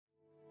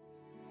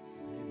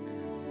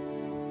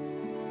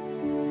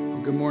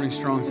Good morning,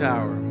 Strong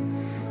Tower.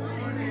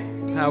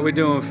 How we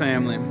doing,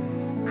 family?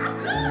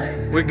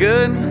 We're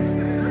good?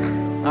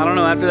 I don't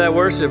know, after that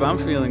worship, I'm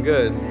feeling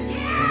good.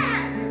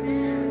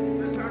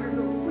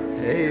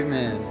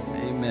 Amen.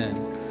 Amen.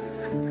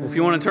 Well, if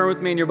you want to turn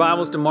with me in your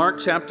Bibles to Mark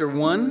chapter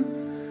 1,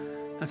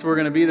 that's where we're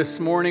going to be this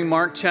morning,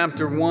 Mark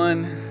chapter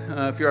 1.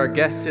 If you're our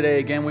guest today,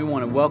 again, we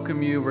want to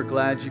welcome you. We're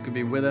glad you could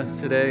be with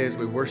us today as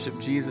we worship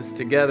Jesus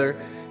together.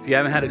 If you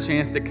haven't had a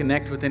chance to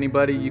connect with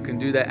anybody, you can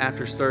do that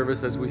after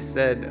service. As we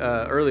said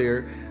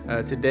earlier,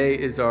 today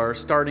is our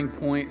starting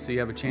point, so you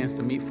have a chance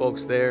to meet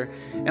folks there.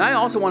 And I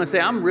also want to say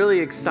I'm really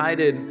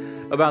excited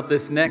about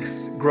this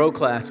next Grow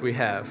class we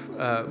have.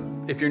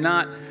 If you're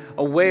not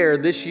aware,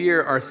 this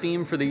year our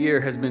theme for the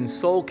year has been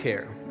soul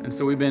care. And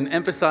so we've been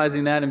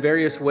emphasizing that in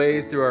various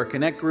ways through our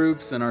Connect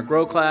groups and our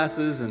Grow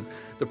classes and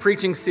the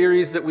preaching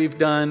series that we've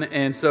done.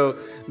 And so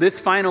this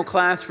final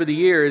class for the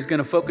year is going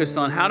to focus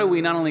on how do we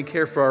not only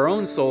care for our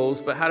own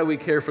souls, but how do we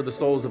care for the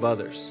souls of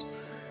others?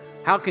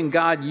 How can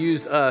God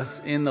use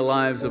us in the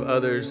lives of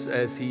others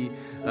as He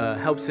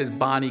helps His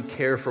body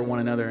care for one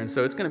another? And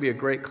so it's going to be a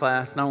great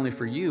class, not only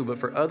for you, but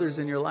for others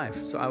in your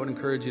life. So I would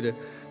encourage you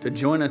to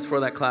join us for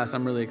that class.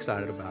 I'm really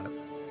excited about it.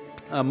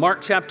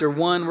 Mark chapter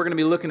 1, we're going to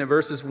be looking at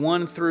verses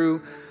 1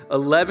 through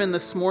 11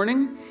 this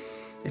morning.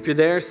 If you're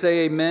there, say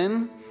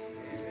amen.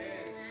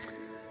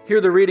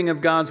 Hear the reading of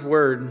God's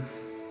word.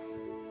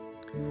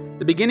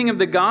 The beginning of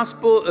the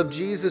gospel of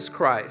Jesus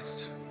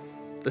Christ,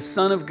 the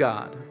Son of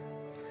God.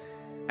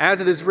 As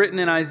it is written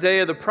in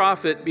Isaiah the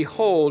prophet,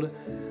 "Behold,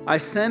 I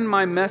send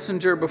my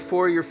messenger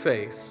before your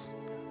face,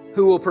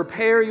 who will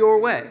prepare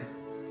your way.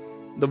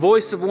 The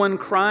voice of one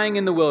crying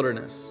in the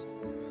wilderness,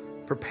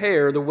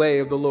 prepare the way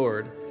of the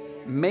Lord.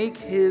 Make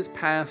his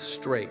path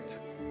straight."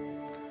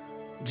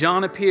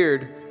 John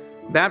appeared,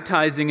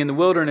 baptizing in the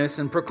wilderness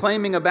and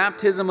proclaiming a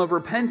baptism of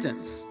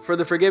repentance for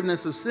the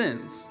forgiveness of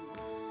sins.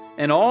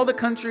 And all the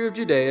country of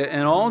Judea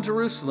and all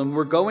Jerusalem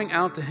were going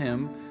out to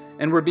him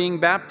and were being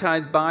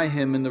baptized by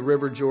him in the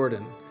river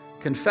Jordan,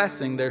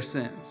 confessing their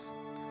sins.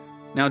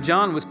 Now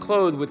John was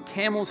clothed with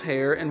camel's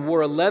hair and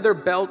wore a leather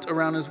belt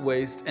around his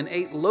waist and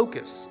ate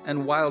locusts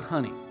and wild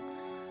honey.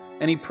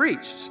 And he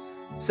preached,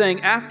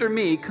 saying, "After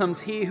me comes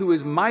he who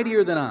is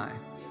mightier than I,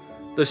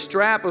 the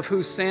strap of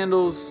whose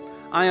sandals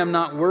I am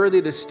not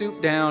worthy to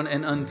stoop down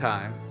and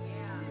untie.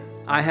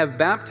 I have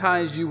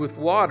baptized you with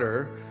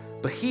water,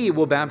 but he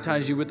will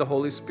baptize you with the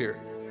Holy Spirit."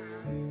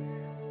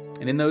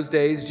 And in those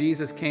days,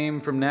 Jesus came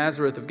from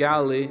Nazareth of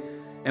Galilee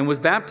and was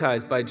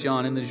baptized by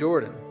John in the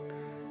Jordan.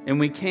 And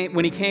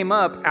when he came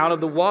up out of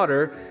the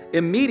water,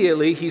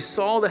 immediately he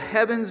saw the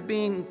heavens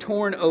being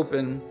torn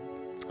open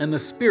and the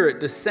Spirit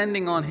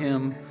descending on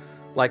him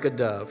like a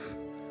dove.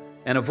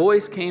 And a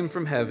voice came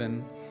from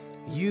heaven,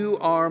 "You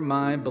are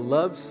my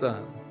beloved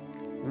Son.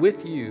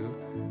 With you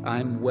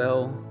I'm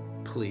well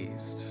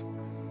pleased."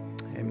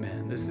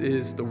 Amen. This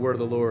is the word of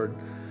the Lord.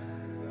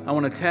 I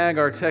want to tag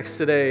our text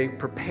today,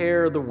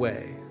 prepare the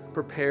way.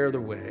 Prepare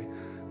the way.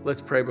 Let's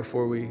pray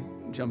before we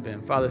jump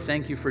in. Father,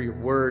 thank you for your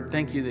word.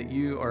 Thank you that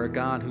you are a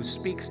God who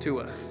speaks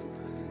to us.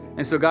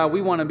 And so, God,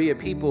 we want to be a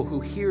people who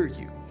hear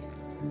you.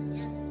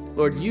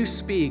 Lord, you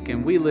speak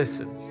and we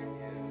listen.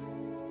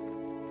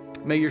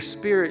 May your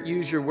Spirit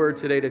use your word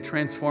today to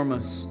transform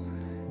us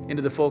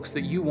into the folks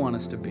that you want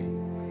us to be,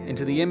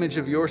 into the image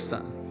of your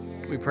Son.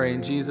 We pray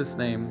in Jesus'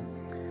 name,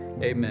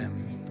 amen.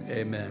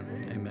 Amen.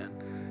 Amen.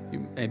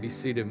 You may be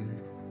seated.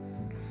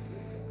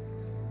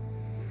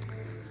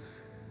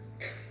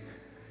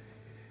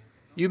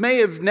 You may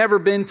have never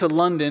been to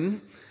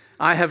London.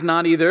 I have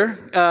not either.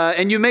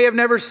 And you may have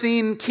never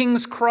seen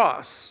King's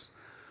Cross,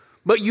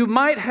 but you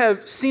might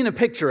have seen a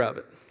picture of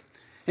it.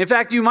 In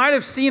fact, you might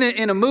have seen it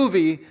in a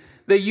movie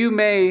that you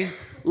may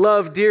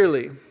love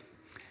dearly.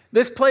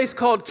 This place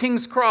called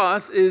King's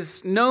Cross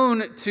is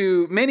known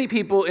to many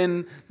people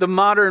in the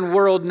modern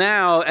world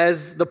now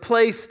as the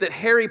place that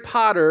Harry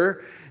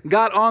Potter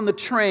got on the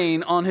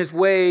train on his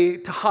way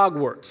to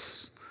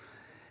Hogwarts.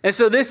 And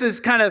so this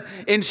is kind of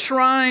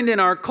enshrined in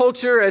our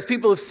culture as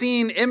people have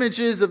seen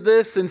images of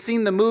this and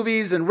seen the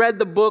movies and read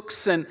the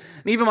books. And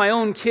even my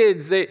own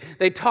kids, they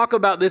talk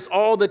about this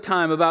all the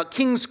time, about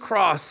King's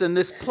Cross and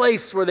this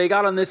place where they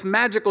got on this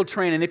magical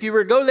train. And if you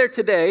were to go there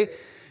today,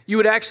 you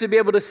would actually be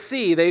able to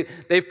see,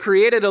 they've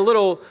created a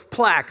little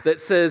plaque that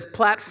says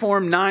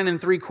platform 9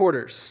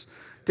 3/4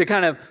 to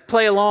kind of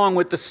play along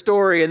with the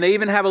story. And they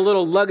even have a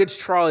little luggage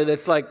trolley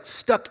that's like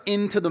stuck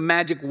into the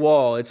magic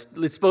wall. It's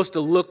supposed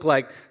to look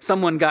like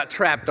someone got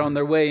trapped on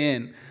their way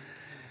in.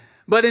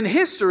 But in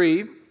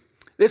history,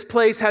 this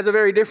place has a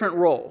very different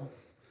role.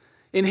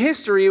 In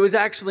history, it was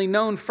actually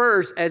known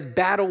first as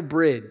Battle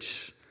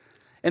Bridge.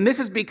 And this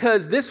is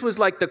because this was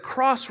like the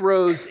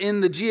crossroads in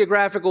the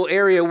geographical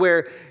area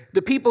where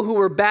the people who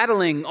were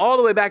battling all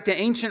the way back to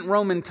ancient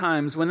Roman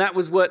times, when that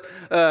was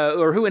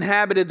or who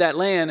inhabited that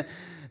land,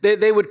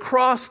 they would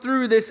cross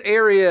through this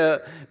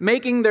area,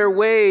 making their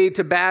way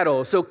to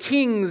battle. So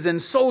kings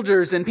and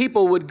soldiers and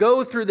people would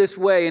go through this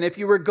way. And if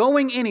you were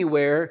going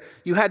anywhere,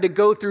 you had to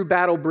go through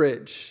Battle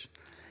Bridge.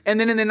 And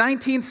then in the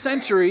 19th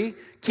century,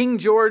 King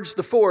George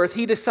IV,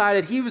 he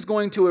decided he was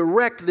going to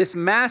erect this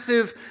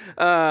massive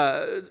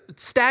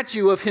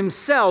statue of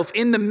himself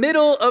in the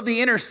middle of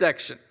the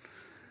intersection.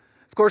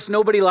 Of course,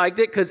 nobody liked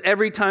it because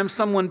every time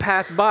someone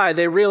passed by,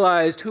 they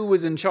realized who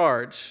was in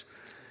charge.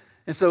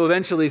 And so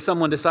eventually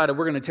someone decided,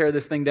 we're going to tear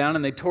this thing down,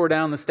 and they tore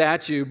down the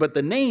statue, but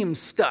the name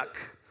stuck.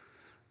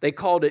 They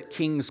called it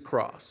King's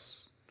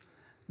Cross.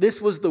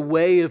 This was the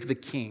way of the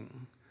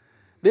king.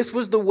 This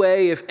was the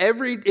way,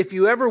 if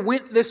you ever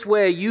went this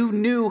way, you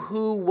knew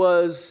who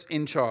was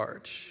in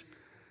charge.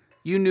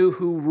 You knew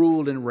who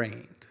ruled and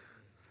reigned.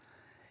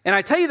 And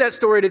I tell you that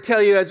story to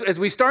tell you, as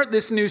we start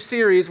this new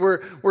series,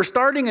 we're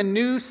starting a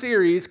new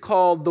series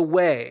called The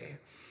Way.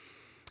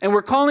 And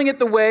we're calling it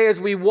The Way as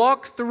we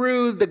walk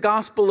through the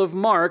Gospel of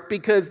Mark,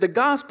 because the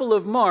Gospel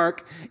of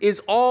Mark is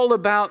all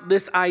about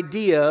this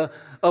idea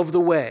of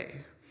the way.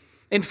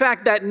 In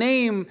fact, that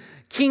name,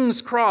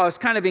 King's Cross,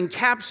 kind of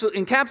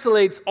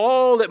encapsulates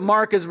all that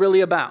Mark is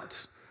really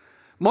about.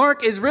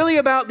 Mark is really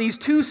about these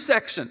two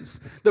sections.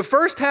 The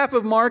first half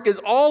of Mark is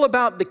all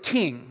about the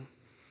king,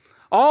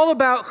 all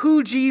about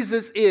who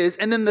Jesus is.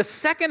 And then the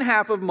second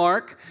half of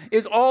Mark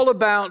is all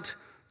about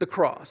the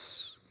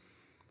cross,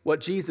 what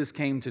Jesus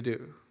came to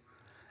do.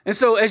 And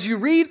so as you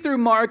read through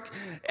Mark,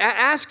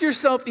 ask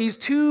yourself these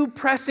two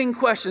pressing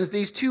questions,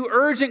 these two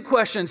urgent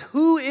questions.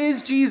 Who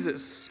is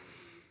Jesus?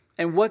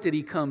 And what did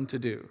he come to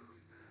do?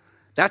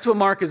 That's what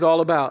Mark is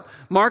all about.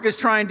 Mark is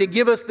trying to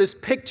give us this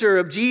picture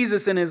of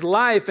Jesus and his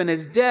life and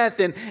his death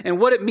and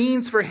what it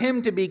means for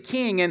him to be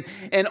king.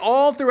 And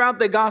all throughout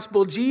the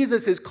gospel,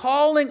 Jesus is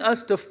calling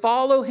us to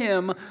follow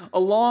him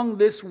along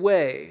this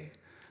way,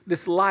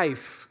 this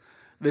life,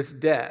 this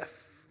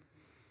death.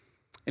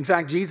 In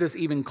fact, Jesus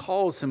even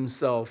calls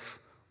himself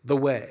the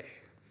way.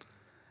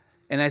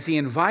 And as he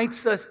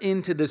invites us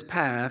into this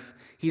path,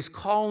 he's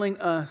calling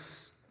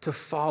us to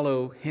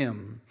follow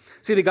him.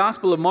 See, the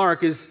Gospel of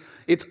Mark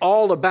it's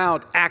all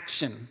about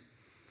action.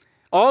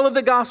 All of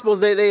the Gospels,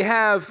 they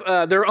have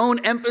their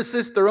own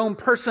emphasis, their own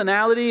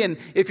personality. And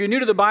if you're new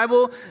to the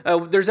Bible,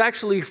 there's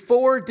actually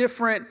 4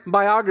 different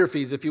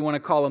biographies, if you want to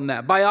call them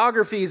that.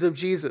 Biographies of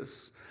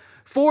Jesus.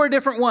 4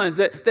 different ones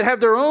that have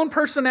their own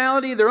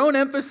personality, their own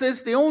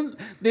emphasis,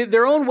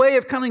 their own way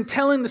of kind of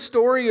telling the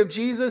story of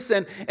Jesus.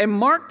 And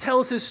Mark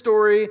tells his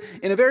story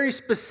in a very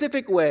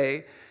specific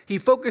way. He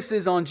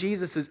focuses on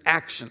Jesus'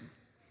 action.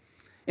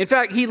 In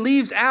fact, he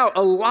leaves out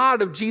a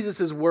lot of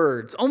Jesus'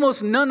 words.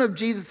 Almost none of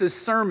Jesus'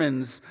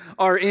 sermons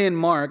are in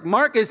Mark.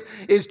 Mark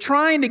is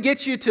trying to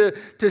get you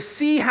to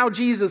see how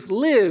Jesus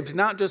lived,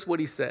 not just what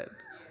he said.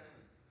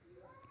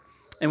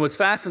 And what's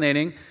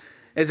fascinating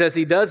is as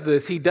he does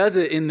this, he does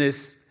it in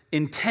this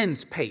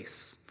intense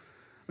pace.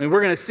 I mean,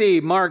 we're going to see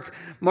Mark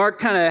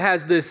kind of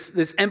has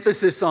this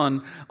emphasis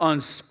on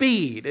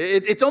speed.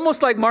 It's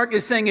almost like Mark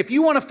is saying, if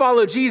you want to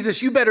follow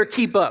Jesus, you better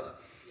keep up.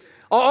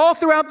 All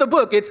throughout the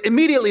book, it's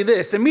immediately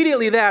this,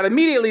 immediately that,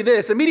 immediately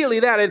this,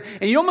 immediately that.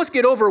 And you almost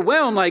get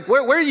overwhelmed, like,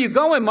 where are you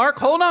going, Mark?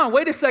 Hold on,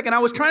 wait a second. I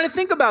was trying to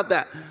think about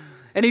that.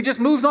 And he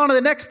just moves on to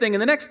the next thing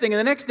and the next thing and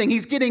the next thing.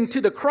 He's getting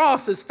to the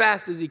cross as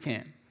fast as he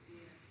can.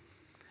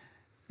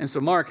 And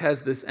so Mark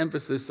has this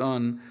emphasis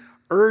on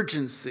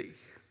urgency.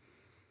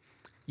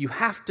 You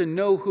have to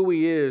know who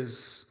he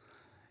is,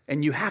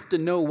 and you have to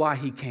know why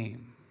he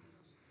came.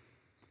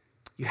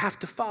 You have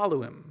to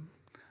follow him.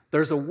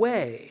 There's a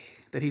way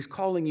that he's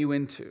calling you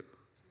into.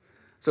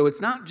 So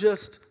it's not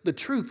just the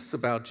truths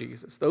about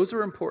Jesus. Those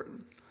are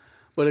important.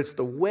 But it's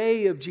the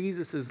way of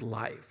Jesus'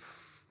 life.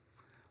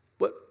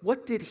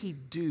 What did he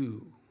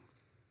do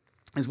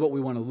is what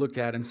we want to look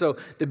at. And so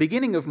the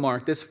beginning of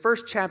Mark, this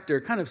first chapter,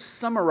 kind of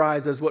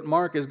summarizes what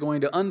Mark is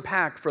going to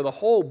unpack for the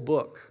whole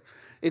book.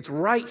 It's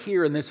right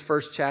here in this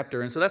first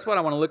chapter. And so that's what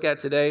I want to look at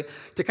today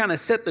to kind of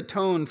set the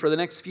tone for the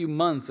next few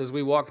months as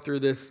we walk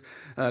through this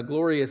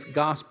glorious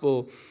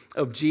gospel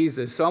of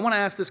Jesus. So I want to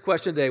ask this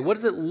question today. What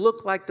does it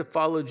look like to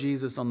follow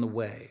Jesus on the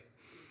way?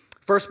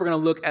 First, we're going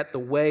to look at the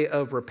way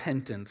of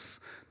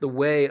repentance. The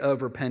way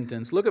of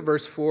repentance. Look at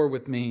verse 4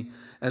 with me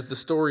as the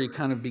story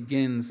kind of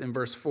begins in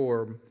verse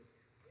 4.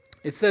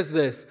 It says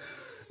this,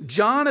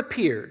 John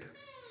appeared.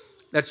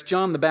 That's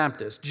John the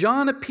Baptist.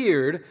 John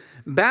appeared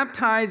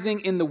baptizing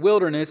in the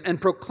wilderness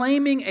and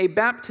proclaiming a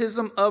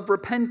baptism of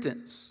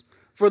repentance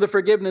for the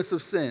forgiveness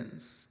of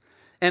sins.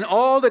 And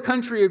all the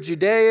country of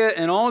Judea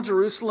and all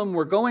Jerusalem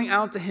were going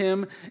out to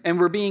him and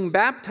were being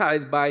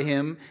baptized by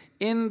him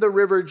in the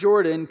river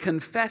Jordan,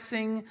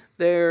 confessing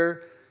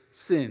their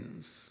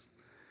sins.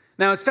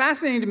 Now, it's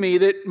fascinating to me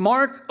that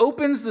Mark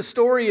opens the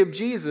story of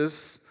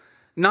Jesus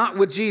not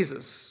with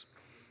Jesus.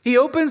 He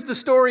opens the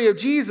story of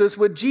Jesus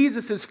with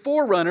Jesus'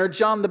 forerunner,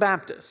 John the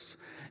Baptist.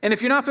 And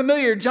if you're not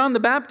familiar, John the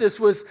Baptist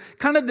was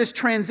kind of this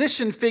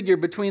transition figure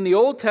between the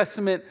Old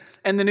Testament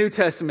and the New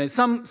Testament.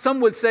 Some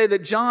would say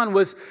that John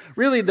was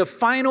really the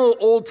final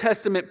Old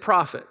Testament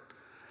prophet.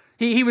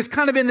 He was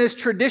kind of in this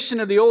tradition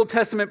of the Old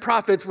Testament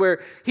prophets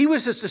where he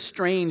was just a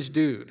strange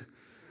dude.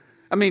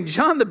 I mean,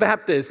 John the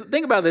Baptist,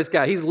 think about this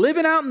guy. He's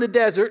living out in the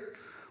desert,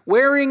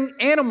 wearing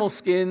animal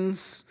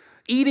skins,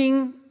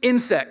 eating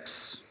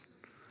insects.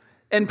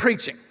 and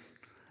preaching.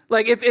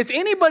 Like if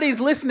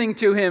anybody's listening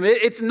to him,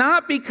 it's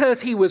not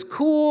because he was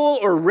cool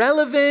or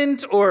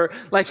relevant or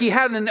like he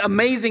had an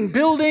amazing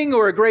building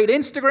or a great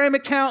Instagram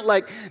account.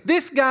 Like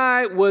this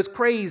guy was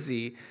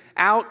crazy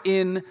out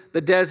in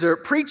the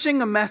desert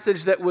preaching a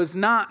message that was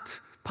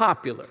not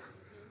popular.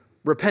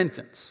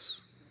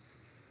 Repentance.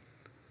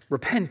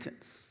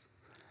 Repentance.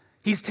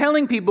 He's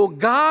telling people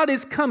God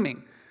is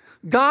coming.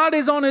 God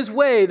is on his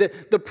way.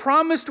 The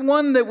promised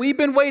one that we've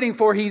been waiting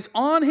for, he's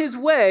on his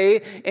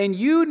way, and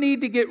you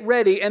need to get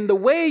ready. And the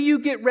way you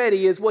get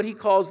ready is what he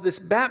calls this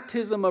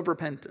baptism of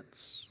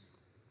repentance.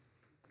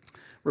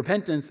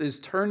 Repentance is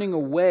turning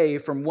away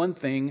from one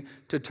thing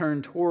to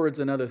turn towards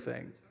another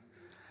thing.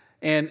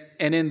 And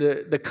in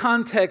the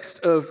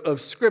context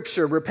of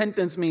Scripture,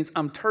 repentance means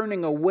I'm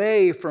turning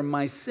away from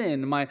my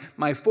sin,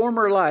 my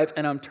former life,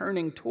 and I'm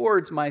turning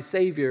towards my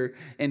Savior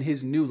and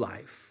his new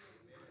life.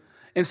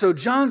 And so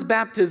John's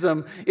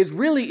baptism is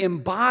really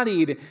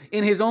embodied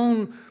in his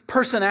own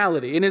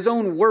personality, in his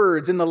own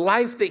words, in the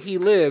life that he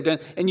lived.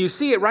 And you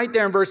see it right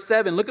there in verse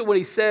 7. Look at what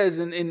he says,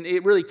 and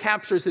it really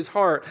captures his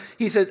heart.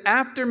 He says,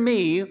 "After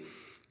me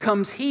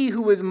comes he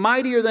who is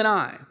mightier than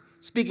I,"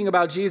 speaking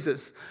about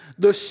Jesus,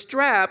 "the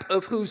strap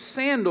of whose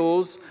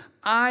sandals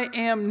I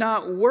am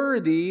not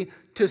worthy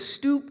to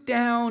stoop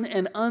down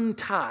and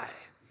untie."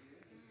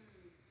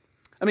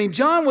 I mean,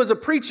 John was a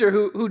preacher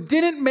who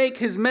didn't make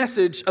his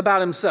message about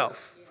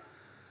himself.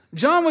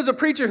 John was a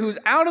preacher who's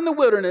out in the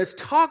wilderness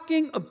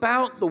talking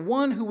about the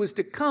one who was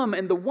to come,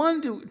 and the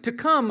one to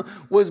come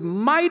was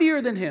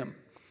mightier than him.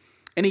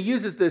 And he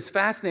uses this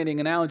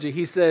fascinating analogy.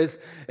 He says,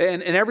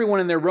 and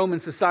everyone in their Roman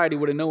society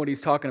would have known what he's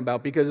talking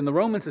about, because in the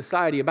Roman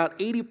society, about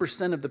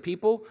 80% of the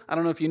people, I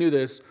don't know if you knew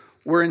this,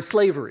 were in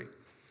slavery.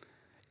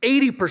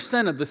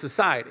 80% of the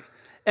society.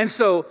 And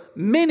so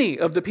many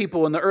of the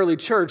people in the early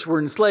church were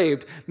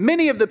enslaved.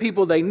 Many of the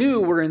people they knew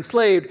were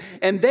enslaved.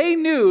 And they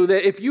knew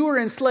that if you were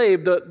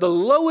enslaved, the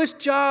lowest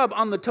job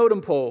on the totem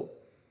pole,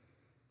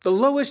 the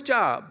lowest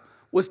job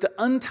was to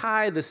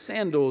untie the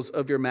sandals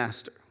of your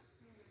master.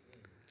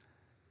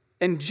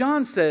 And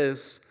John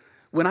says,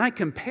 when I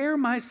compare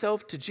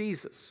myself to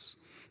Jesus,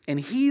 and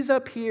he's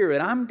up here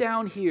and I'm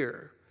down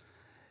here,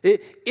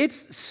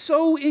 it's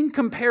so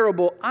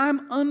incomparable,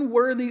 I'm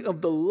unworthy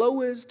of the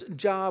lowest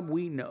job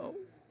we know.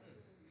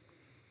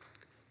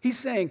 He's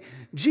saying,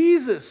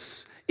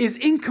 Jesus is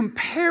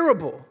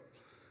incomparable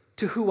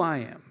to who I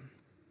am.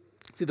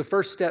 See, the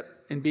first step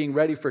in being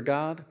ready for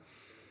God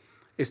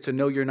is to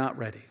know you're not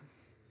ready.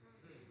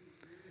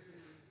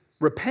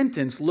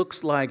 Repentance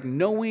looks like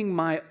knowing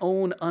my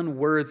own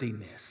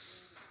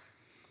unworthiness.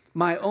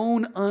 My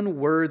own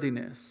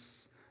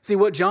unworthiness. See,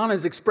 what John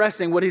is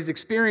expressing, what he's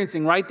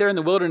experiencing right there in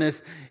the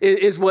wilderness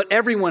is what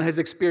everyone has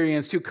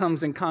experienced who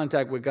comes in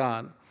contact with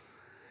God.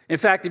 In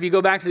fact, if you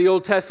go back to the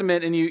Old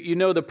Testament and you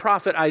know the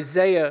prophet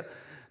Isaiah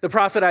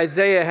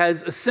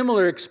has a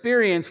similar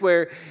experience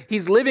where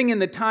he's living in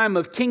the time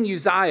of King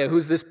Uzziah,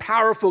 who's this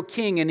powerful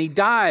king, and he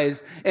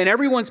dies, and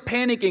everyone's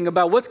panicking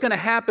about what's going to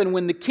happen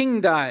when the king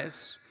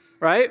dies,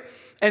 right?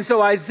 And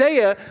so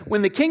Isaiah,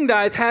 when the king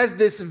dies, has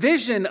this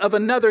vision of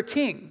another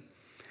king.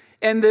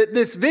 And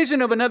this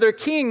vision of another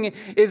king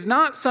is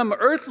not some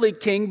earthly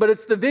king, but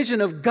it's the vision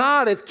of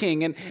God as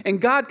king.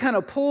 And God kind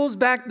of pulls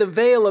back the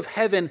veil of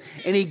heaven,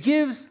 and he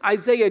gives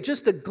Isaiah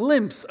just a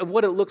glimpse of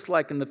what it looks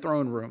like in the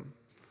throne room.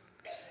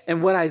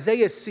 And what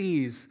Isaiah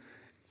sees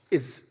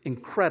is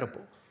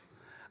incredible.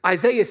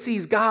 Isaiah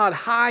sees God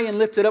high and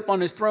lifted up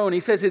on his throne.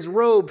 He says his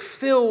robe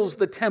fills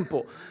the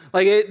temple.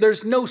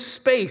 There's no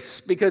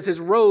space because his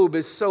robe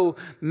is so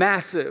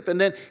massive.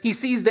 And then he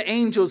sees the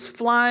angels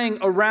flying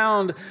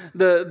around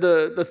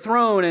the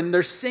throne, and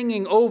they're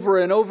singing over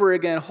and over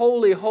again,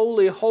 "Holy,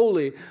 holy,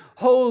 holy,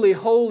 holy,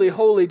 holy,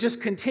 holy,"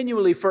 just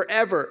continually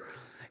forever.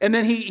 And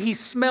then he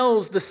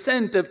smells the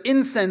scent of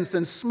incense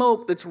and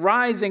smoke that's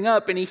rising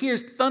up, and he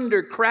hears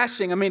thunder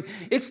crashing. I mean,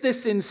 it's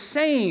this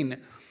insane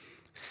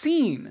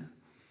scene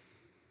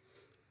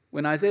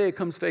when Isaiah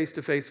comes face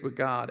to face with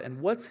God. And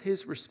what's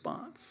his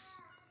response?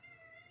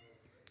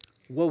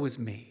 Woe is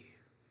me.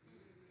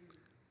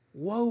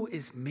 Woe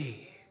is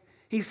me.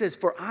 He says,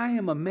 "For I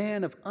am a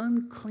man of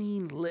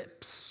unclean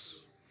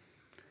lips."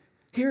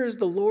 Here is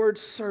the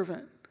Lord's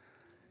servant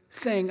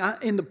saying,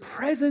 in the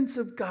presence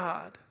of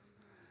God,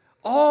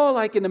 all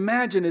I can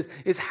imagine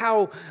is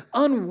how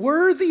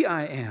unworthy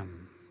I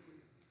am.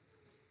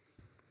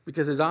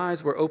 Because his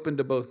eyes were open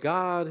to both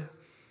God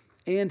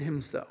and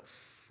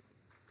himself.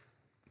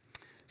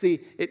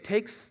 See, it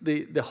takes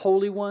the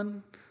Holy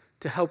One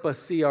to help us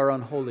see our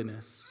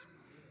unholiness.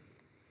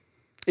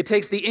 It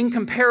takes the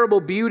incomparable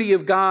beauty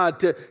of God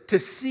to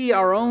see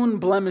our own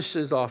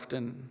blemishes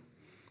often.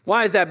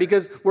 Why is that?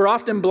 Because we're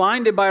often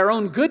blinded by our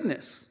own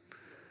goodness.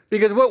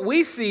 Because what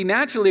we see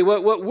naturally,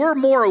 what we're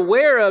more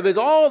aware of is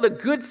all the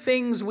good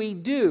things we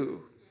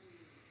do.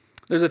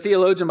 There's a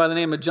theologian by the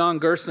name of John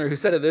Gerstner who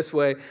said it this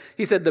way.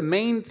 He said, "The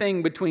main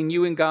thing between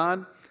you and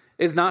God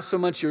is not so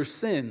much your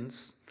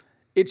sins,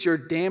 it's your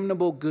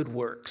damnable good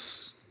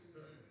works."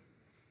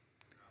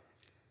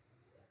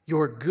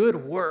 Your good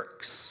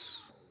works.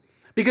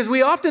 Because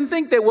we often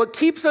think that what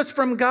keeps us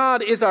from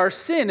God is our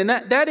sin, and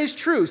that is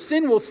true.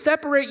 Sin will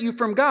separate you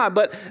from God,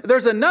 but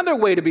there's another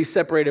way to be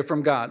separated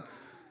from God.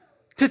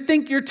 To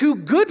think you're too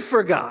good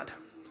for God.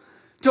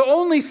 To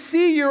only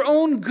see your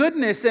own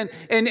goodness, and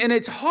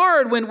it's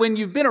hard when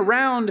you've been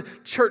around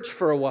church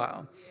for a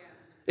while.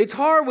 It's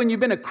hard when you've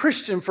been a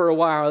Christian for a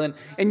while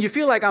and you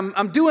feel like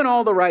I'm doing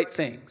all the right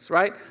things,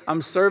 right?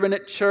 I'm serving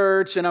at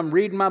church and I'm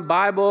reading my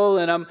Bible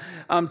and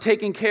I'm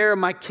taking care of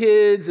my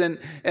kids and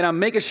I'm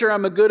making sure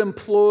I'm a good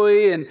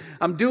employee and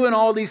I'm doing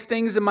all these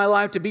things in my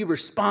life to be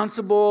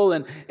responsible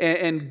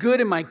and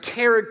good in my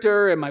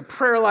character and my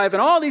prayer life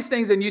and all these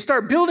things. And you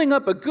start building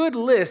up a good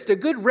list, a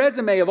good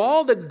resume of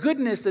all the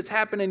goodness that's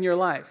happened in your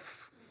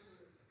life.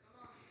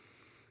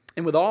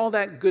 And with all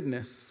that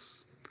goodness,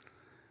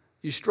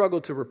 you struggle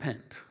to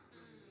repent.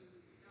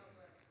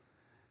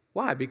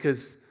 Why?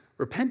 Because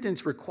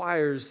repentance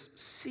requires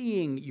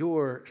seeing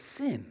your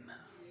sin.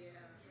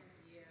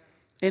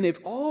 And if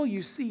all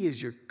you see is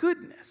your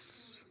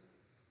goodness,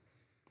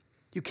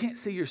 you can't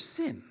see your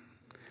sin.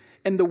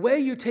 And the way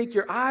you take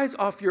your eyes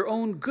off your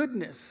own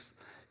goodness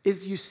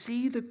is you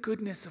see the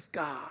goodness of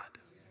God.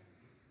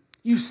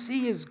 You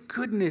see his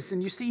goodness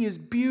and you see his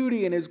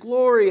beauty and his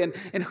glory and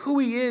who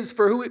he is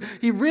for who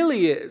he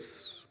really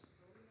is.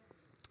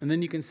 And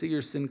then you can see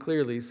your sin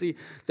clearly. See,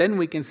 then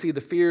we can see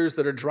the fears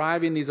that are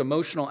driving these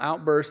emotional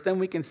outbursts. Then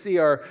we can see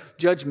our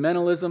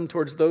judgmentalism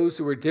towards those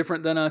who are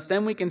different than us.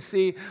 Then we can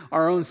see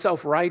our own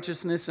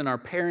self-righteousness in our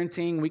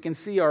parenting. We can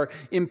see our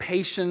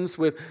impatience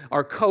with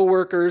our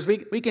coworkers.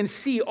 We can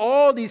see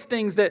all these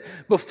things that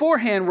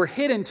beforehand were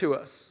hidden to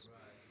us.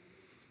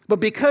 But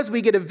because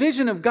we get a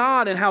vision of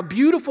God and how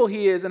beautiful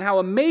he is and how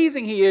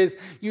amazing he is,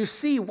 you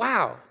see,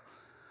 wow,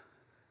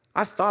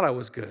 I thought I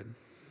was good,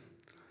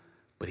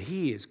 but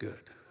he is good.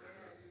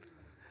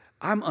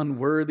 I'm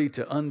unworthy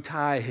to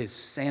untie his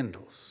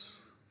sandals.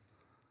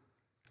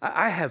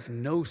 I have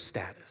no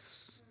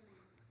status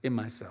in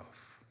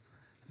myself.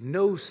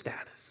 No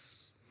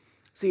status.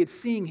 See, it's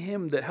seeing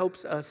him that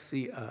helps us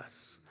see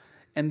us.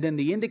 And then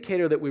the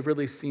indicator that we've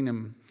really seen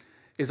him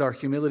is our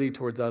humility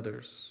towards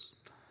others.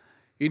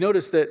 You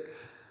notice that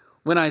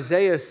when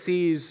Isaiah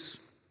sees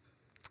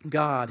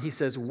God, he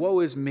says,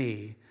 "Woe is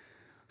me,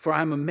 for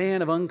I'm a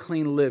man of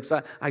unclean lips.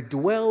 I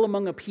dwell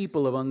among a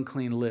people of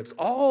unclean lips."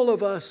 All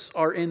of us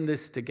are in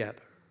this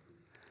together.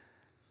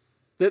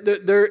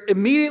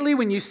 Immediately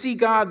when you see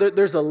God,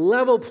 there's a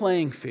level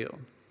playing field.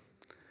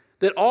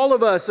 That all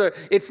of us are,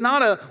 it's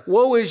not a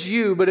woe is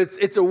you, but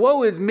it's a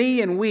woe is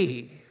me and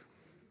we.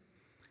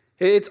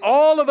 It's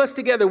all of us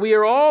together. We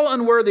are all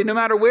unworthy, no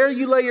matter where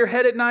you lay your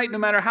head at night, no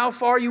matter how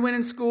far you went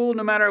in school,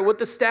 no matter what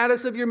the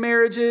status of your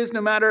marriage is,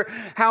 no matter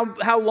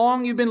how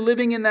long you've been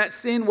living in that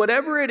sin,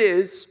 whatever it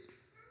is,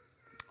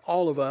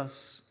 all of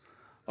us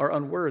are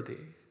unworthy.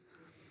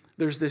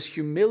 There's this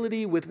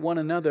humility with one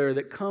another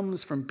that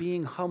comes from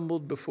being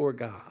humbled before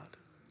God.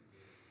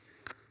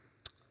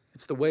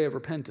 It's the way of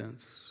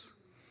repentance.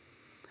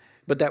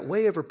 But that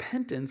way of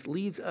repentance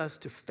leads us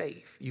to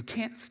faith. You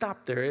can't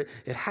stop there.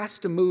 It has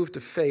to move to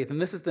faith. And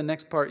this is the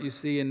next part you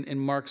see in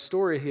Mark's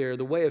story here,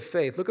 the way of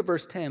faith. Look at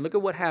verse 10. Look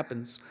at what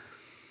happens.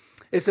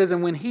 It says,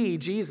 "And when he,"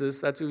 Jesus,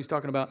 that's who he's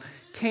talking about,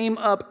 "came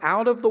up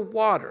out of the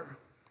water,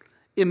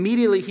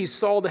 immediately he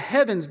saw the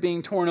heavens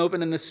being torn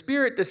open and the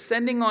Spirit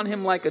descending on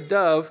him like a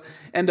dove,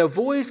 and a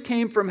voice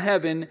came from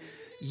heaven,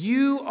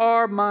 'You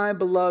are my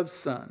beloved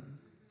Son.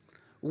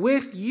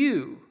 With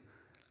you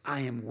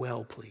I am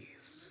well pleased.'"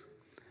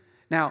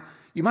 Now,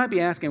 you might be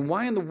asking,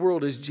 why in the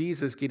world is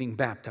Jesus getting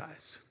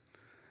baptized?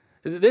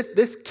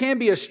 This can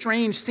be a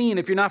strange scene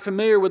if you're not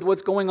familiar with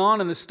what's going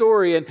on in the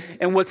story.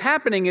 And what's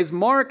happening is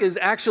Mark is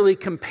actually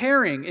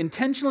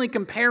intentionally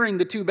comparing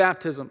the two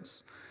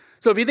baptisms.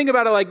 So if you think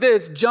about it like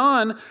this,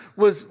 John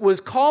was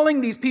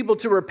calling these people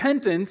to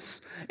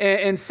repentance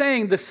and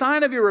saying, the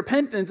sign of your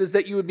repentance is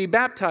that you would be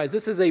baptized.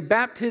 This is a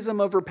baptism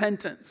of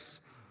repentance.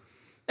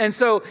 And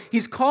so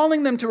he's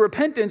calling them to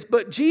repentance,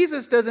 but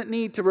Jesus doesn't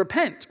need to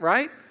repent,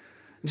 right?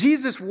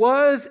 Jesus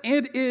was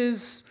and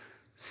is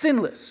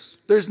sinless.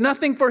 There's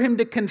nothing for him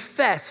to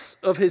confess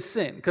of his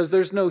sin because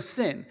there's no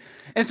sin.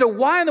 And so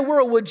why in the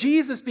world would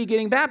Jesus be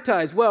getting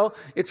baptized? Well,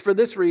 it's for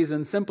this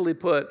reason. Simply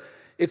put,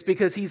 it's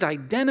because he's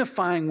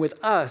identifying with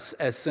us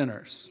as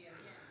sinners.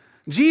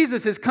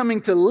 Jesus is coming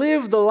to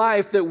live the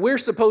life that we're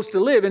supposed to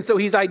live. And so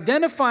he's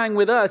identifying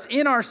with us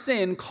in our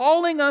sin,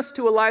 calling us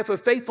to a life of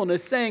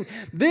faithfulness, saying,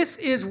 this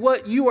is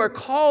what you are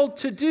called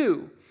to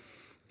do,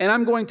 and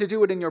I'm going to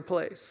do it in your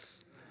place.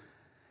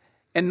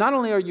 And not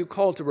only are you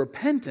called to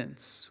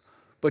repentance,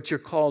 but you're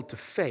called to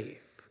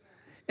faith.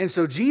 And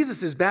so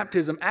Jesus'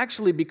 baptism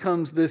actually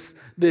becomes this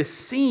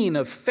scene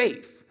of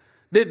faith.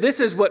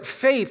 This is what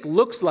faith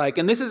looks like.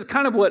 And this is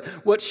kind of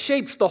what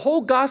shapes the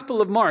whole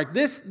Gospel of Mark.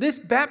 This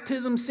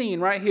baptism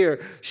scene right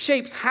here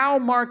shapes how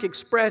Mark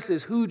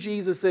expresses who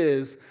Jesus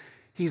is.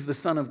 He's the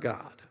Son of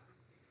God.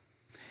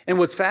 And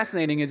what's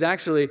fascinating is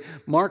actually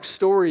Mark's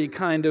story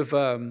kind of,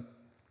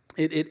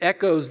 it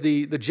echoes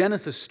the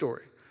Genesis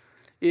story.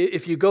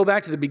 If you go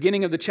back to the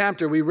beginning of the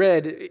chapter, we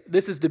read,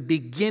 this is the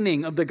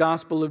beginning of the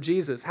gospel of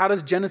Jesus. How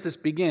does Genesis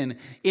begin?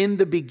 In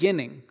the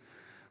beginning,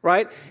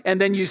 right?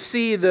 And then you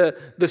see the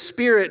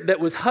Spirit that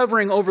was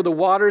hovering over the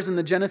waters in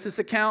the Genesis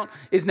account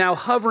is now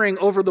hovering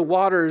over the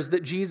waters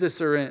that Jesus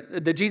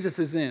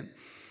is in.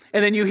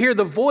 And then you hear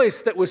the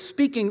voice that was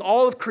speaking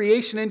all of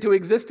creation into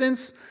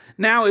existence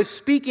now is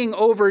speaking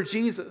over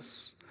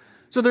Jesus.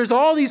 So there's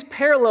all these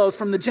parallels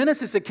from the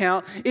Genesis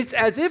account. It's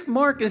as if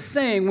Mark is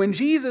saying when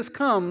Jesus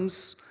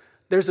comes,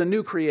 there's a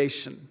new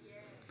creation.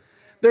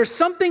 There's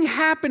something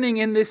happening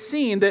in this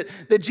scene that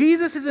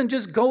Jesus isn't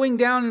just going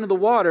down into the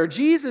water.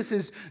 Jesus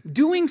is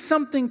doing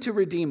something to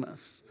redeem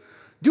us,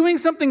 doing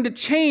something to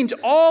change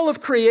all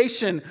of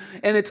creation.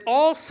 And it's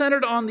all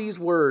centered on these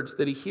words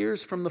that he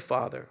hears from the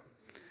Father.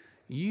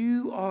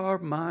 You are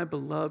my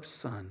beloved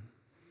Son.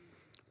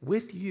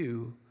 With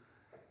you,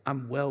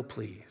 I'm well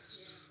pleased.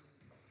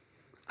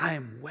 I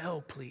am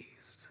well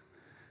pleased.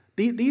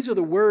 These are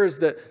the words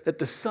that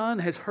the Son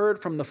has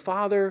heard from the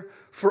Father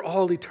for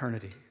all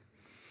eternity.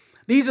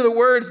 These are the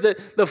words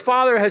that the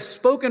Father has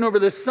spoken over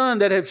the Son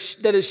that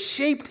has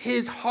shaped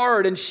his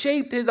heart and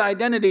shaped his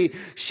identity,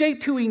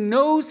 shaped who he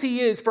knows he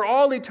is for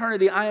all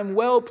eternity. I am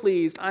well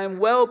pleased. I am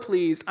well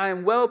pleased. I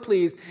am well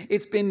pleased.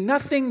 It's been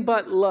nothing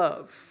but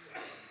love.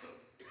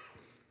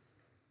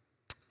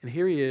 And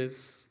here he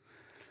is,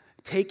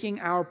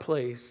 taking our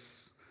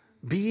place,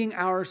 being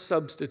our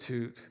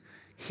substitute,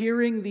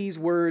 hearing these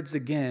words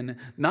again,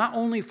 not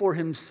only for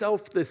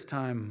himself this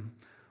time,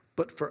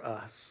 but for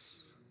us.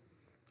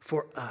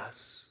 For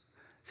us.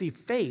 See,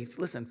 faith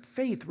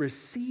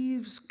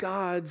receives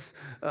God's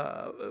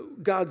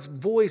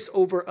voice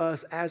over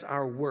us as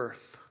our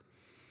worth.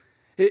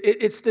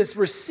 It's this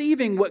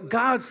receiving what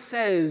God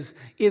says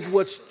is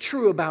what's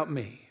true about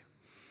me.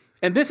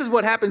 And this is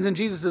what happens in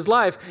Jesus'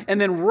 life.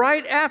 And then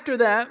right after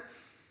that,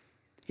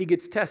 he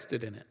gets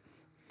tested in it.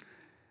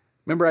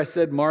 Remember I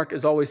said Mark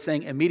is always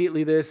saying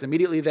immediately this,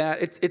 immediately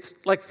that. It's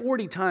like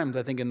 40 times,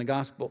 I think, in the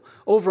gospel,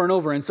 over and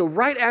over. And so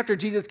right after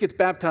Jesus gets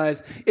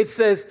baptized, it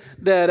says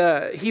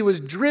that he was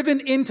driven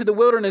into the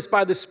wilderness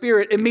by the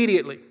Spirit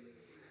immediately.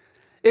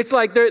 It's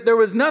like there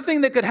was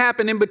nothing that could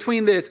happen in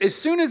between this. As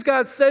soon as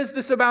God says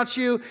this about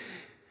you,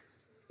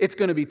 it's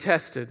going to be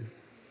tested.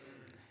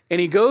 And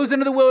he goes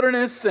into the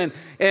wilderness,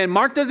 and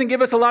Mark doesn't give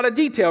us a lot of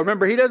detail.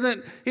 Remember, he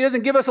doesn't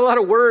give us a lot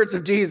of words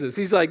of Jesus.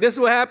 He's like, this is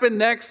what happened,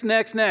 next.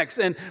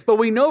 But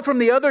we know from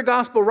the other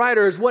gospel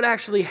writers what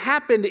actually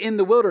happened in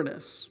the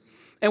wilderness.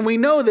 And we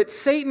know that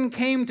Satan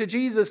came to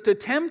Jesus to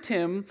tempt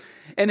him,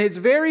 and his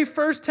very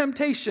first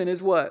temptation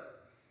is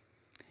what?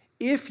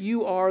 If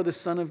you are the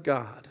Son of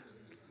God,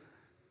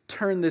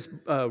 turn this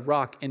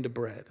rock into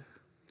bread.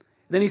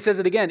 Then he says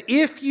it again.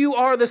 If you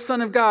are the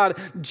Son of God,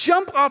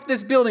 jump off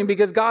this building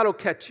because God will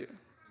catch you.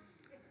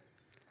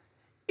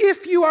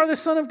 If you are the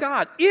Son of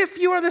God. If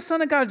you are the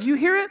Son of God. Do you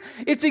hear it?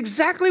 It's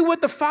exactly what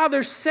the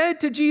Father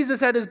said to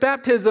Jesus at his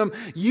baptism.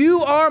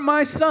 You are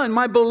my Son,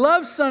 my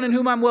beloved Son in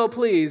whom I'm well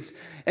pleased.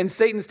 And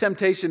Satan's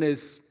temptation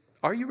is,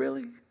 are you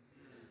really?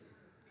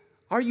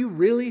 Are you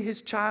really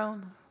his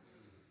child?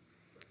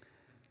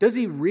 Does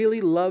he really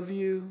love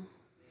you?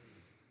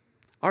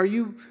 Are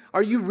you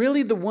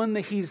really the one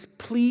that he's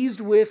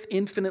pleased with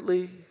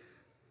infinitely?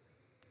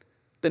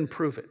 Then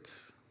prove it.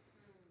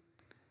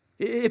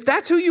 If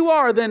that's who you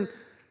are, then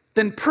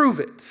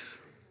prove it.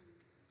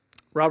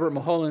 Robert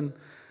Mulholland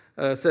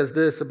says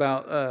this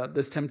about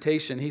this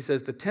temptation. He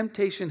says, the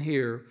temptation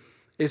here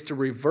is to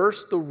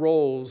reverse the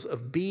roles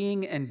of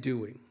being and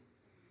doing.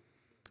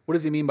 What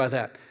does he mean by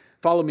that?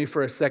 Follow me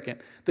for a second.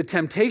 The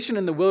temptation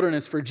in the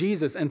wilderness for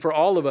Jesus and for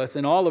all of us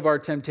in all of our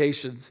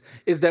temptations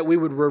is that we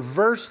would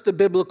reverse the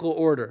biblical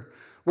order,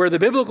 where the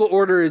biblical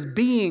order is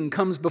being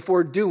comes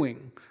before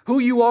doing. Who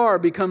you are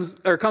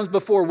comes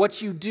before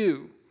what you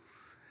do.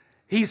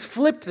 He's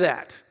flipped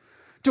that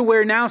to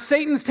where now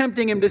Satan's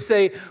tempting him to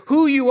say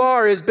who you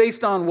are is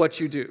based on what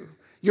you do.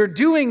 Your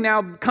doing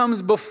now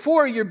comes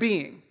before your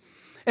being.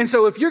 And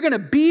so if you're going to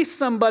be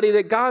somebody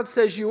that God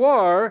says you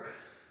are,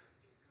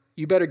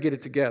 you better get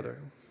it together.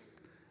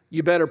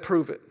 You better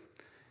prove it.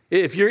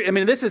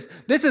 This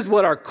is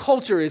what our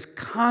culture is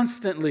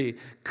constantly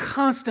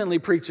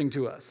preaching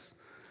to us.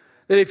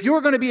 That if you're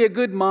going to be a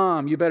good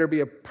mom, you better be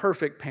a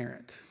perfect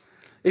parent.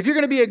 If you're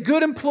going to be a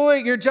good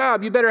employee at your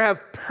job, you better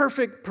have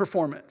perfect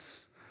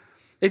performance.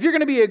 If you're going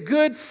to be a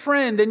good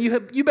friend, then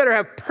you better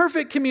have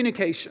perfect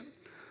communication.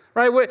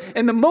 Right?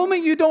 And the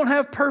moment you don't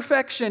have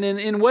perfection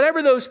in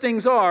whatever those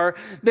things are,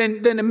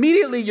 then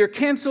immediately you're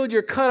canceled,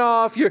 you're cut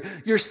off,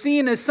 you're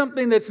seen as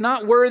something that's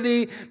not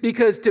worthy,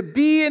 because to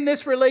be in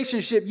this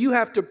relationship, you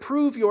have to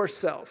prove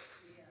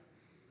yourself.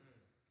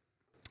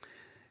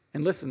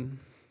 And listen,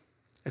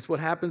 it's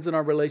what happens in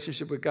our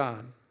relationship with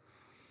God.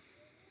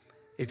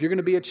 If you're going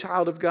to be a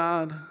child of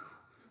God,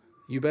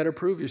 you better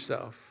prove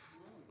yourself.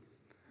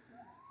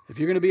 If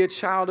you're going to be a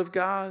child of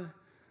God,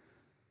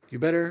 you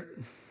better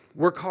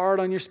work hard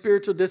on your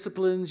spiritual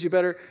disciplines. You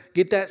better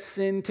get that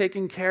sin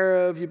taken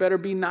care of. You better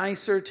be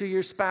nicer to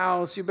your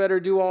spouse. You better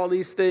do all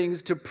these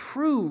things to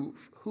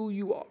prove who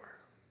you are.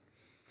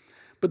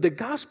 But the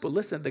gospel,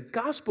 listen, the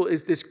gospel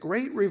is this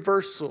great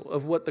reversal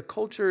of what the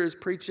culture is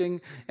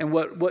preaching and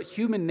what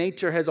human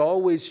nature has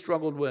always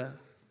struggled with.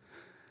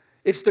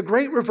 It's the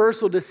great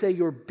reversal to say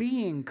your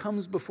being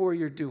comes before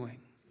your doing.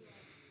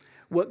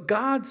 What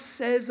God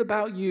says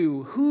about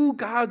you, who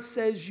God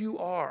says you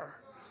are,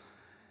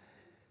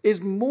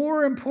 is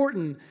more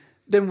important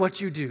than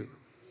what you do.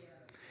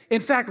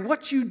 In fact,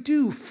 what you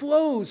do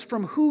flows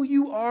from who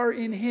you are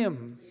in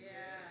Him.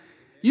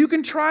 You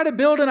can try to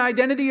build an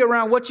identity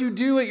around what you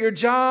do at your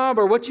job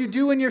or what you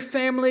do in your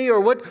family or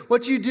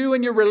what you do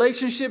in your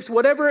relationships,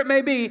 whatever it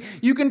may be.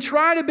 You can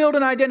try to build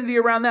an identity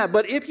around that.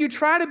 But if you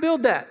try to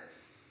build that,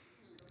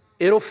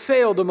 it'll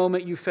fail the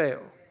moment you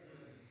fail.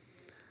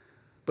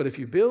 But if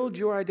you build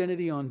your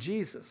identity on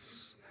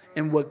Jesus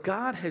and what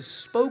God has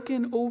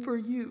spoken over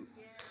you,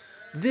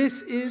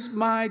 this is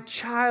my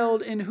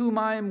child in whom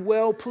I am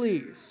well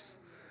pleased.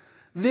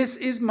 This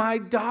is my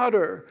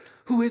daughter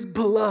who is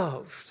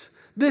beloved.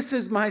 This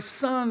is my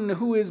son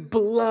who is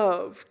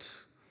beloved.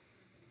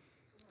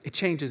 It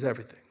changes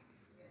everything.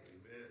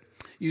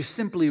 You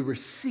simply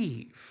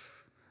receive.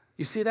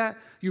 You see that?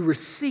 You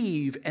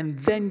receive and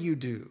then you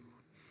do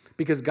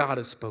because God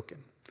has spoken.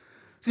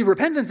 See,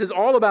 repentance is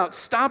all about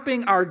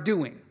stopping our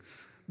doing,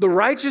 the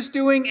righteous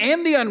doing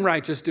and the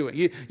unrighteous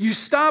doing. You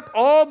stop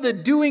all the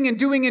doing and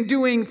doing and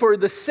doing for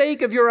the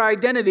sake of your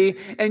identity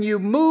and you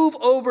move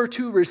over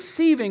to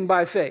receiving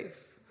by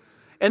faith.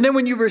 And then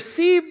when you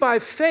receive by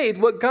faith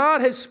what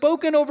God has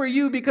spoken over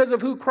you because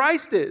of who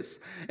Christ is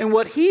and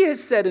what He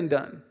has said and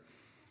done,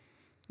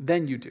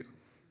 then you do.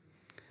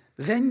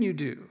 Then you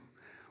do.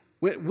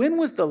 When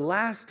was the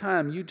last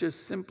time you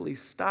just simply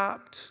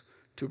stopped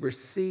to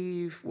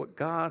receive what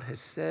God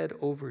has said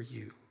over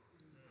you?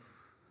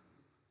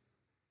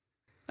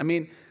 I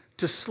mean,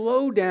 to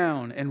slow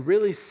down and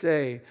really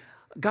say,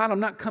 God, I'm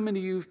not coming to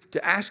you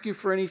to ask you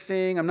for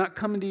anything. I'm not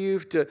coming to you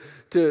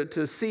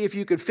to see if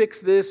you could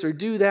fix this or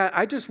do that.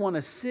 I just want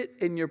to sit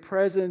in your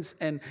presence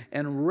and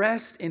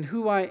rest in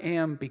who I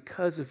am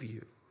because of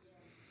you.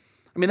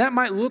 I mean, that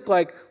might look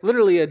like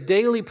literally a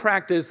daily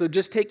practice of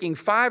just taking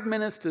 5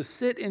 minutes to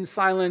sit in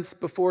silence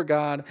before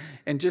God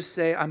and just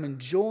say, I'm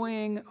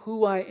enjoying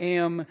who I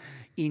am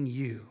in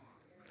you.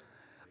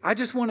 I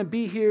just want to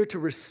be here to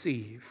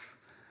receive.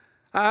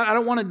 I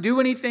don't want to do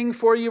anything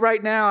for you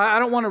right now. I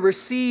don't want to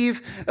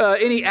receive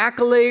any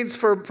accolades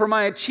for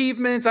my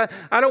achievements.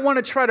 I don't want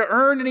to try to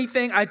earn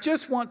anything. I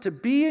just want to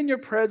be in your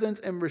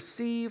presence and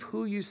receive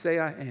who you say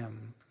I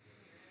am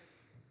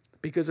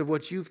because of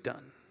what you've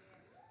done.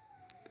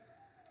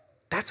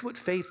 That's what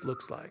faith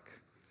looks like.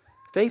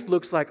 Faith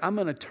looks like I'm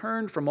going to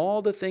turn from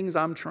all the things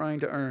I'm trying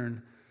to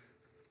earn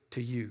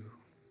to you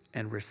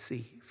and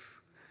receive.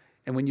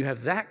 And when you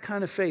have that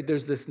kind of faith,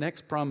 there's this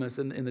next promise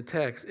in the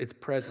text. It's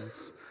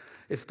presence.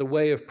 It's the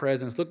way of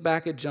presence. Look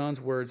back at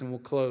John's words and we'll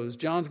close.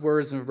 John's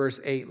words in verse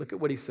 8. Look at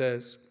what he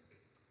says.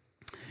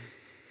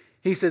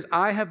 He says,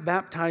 I have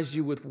baptized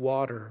you with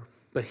water,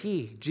 but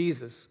He,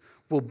 Jesus,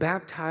 will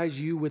baptize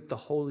you with the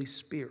Holy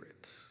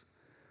Spirit.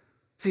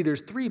 See,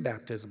 there's 3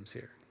 baptisms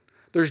here.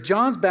 There's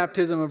John's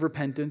baptism of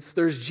repentance.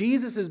 There's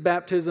Jesus'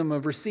 baptism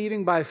of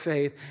receiving by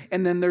faith.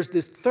 And then there's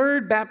this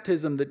 3rd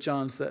baptism that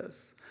John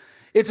says.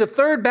 It's a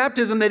 3rd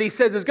baptism that he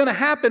says is going to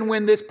happen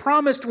when this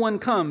promised one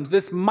comes,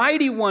 this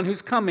mighty one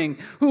who's coming,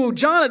 who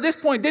John at this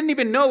point didn't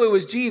even know it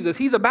was Jesus.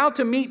 He's about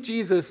to meet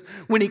Jesus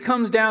when he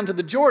comes down to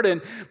the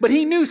Jordan, but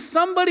he knew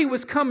somebody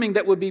was coming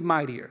that would be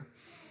mightier.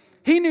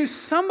 He knew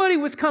somebody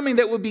was coming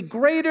that would be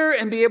greater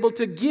and be able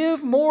to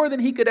give more than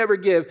he could ever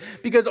give,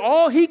 because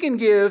all he can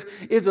give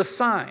is a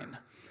sign.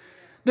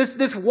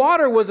 This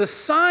water was a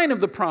sign of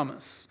the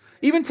promise.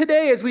 Even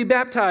today as we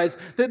baptize,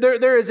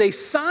 there is a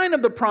sign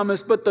of the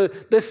promise, but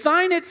the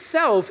sign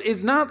itself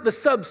is not the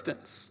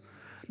substance.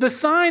 The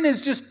sign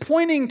is just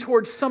pointing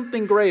towards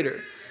something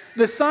greater.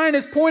 The sign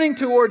is pointing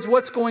towards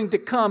what's going to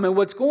come, and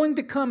what's going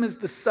to come is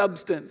the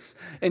substance.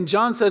 And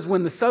John says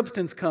when the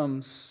substance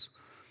comes,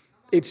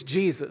 it's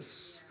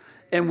Jesus.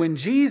 And when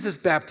Jesus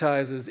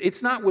baptizes,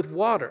 it's not with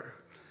water,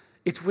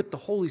 it's with the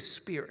Holy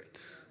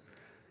Spirit.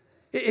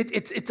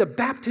 It's a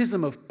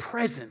baptism of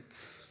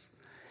presence.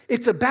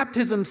 It's a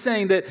baptism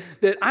saying that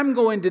I'm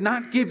going to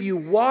not give you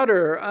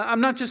water. I'm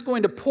not just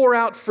going to pour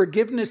out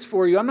forgiveness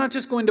for you. I'm not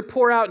just going to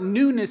pour out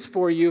newness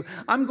for you.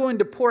 I'm going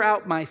to pour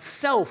out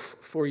myself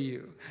for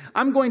you.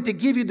 I'm going to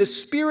give you the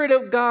Spirit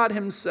of God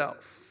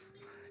Himself.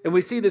 And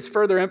we see this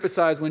further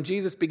emphasized when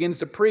Jesus begins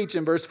to preach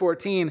in verse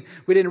 14.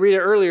 We didn't read it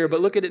earlier,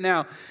 but look at it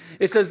now.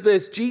 It says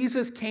this,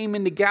 Jesus came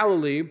into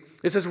Galilee.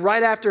 It says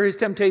right after His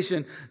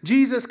temptation,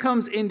 Jesus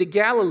comes into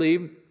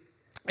Galilee.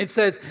 It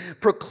says,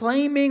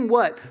 proclaiming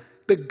what?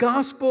 The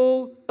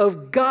gospel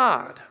of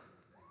God,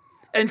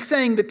 and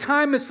saying the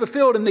time is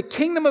fulfilled and the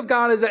kingdom of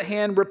God is at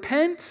hand.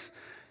 Repent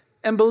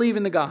and believe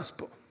in the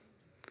gospel.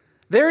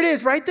 There it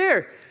is right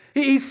there.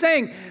 He's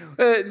saying,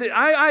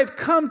 I've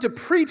come to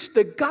preach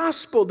the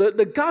gospel.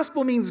 The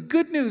gospel means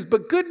good news,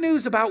 but good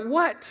news about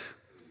what?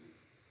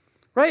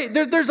 Right?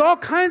 There's all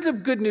kinds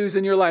of good news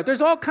in your life.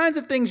 There's all kinds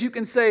of things you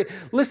can say,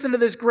 listen to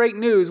this great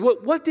news.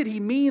 What did he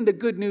mean the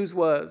good news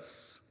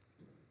was?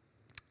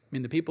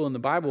 mean, the people in the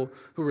Bible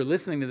who were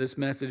listening to this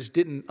message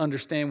didn't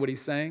understand what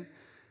he's saying.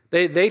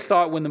 They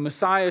thought when the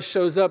Messiah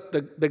shows up,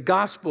 the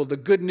gospel, the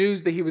good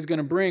news that he was going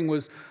to bring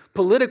was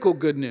political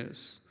good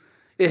news.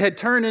 It had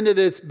turned into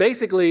this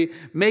basically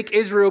make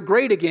Israel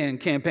great again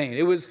campaign.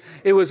 It was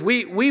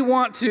we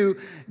want to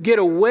get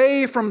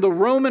away from the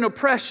Roman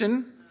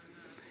oppression,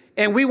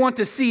 and we want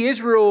to see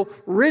Israel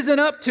risen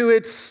up to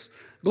its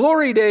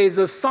glory days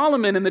of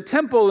Solomon and the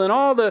temple and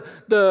all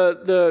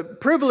the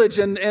privilege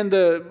and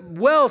the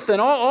wealth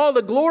and all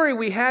the glory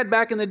we had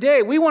back in the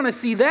day. We want to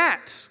see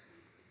that.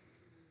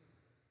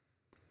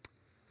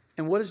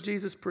 And what does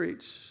Jesus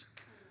preach?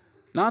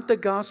 Not the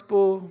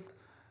gospel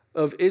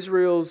of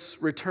Israel's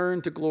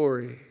return to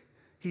glory.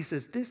 He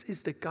says, this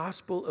is the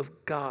gospel of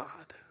God.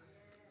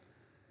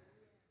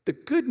 The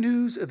good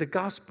news of the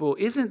gospel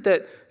isn't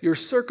that your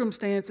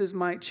circumstances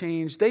might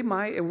change. They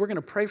might, and we're going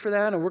to pray for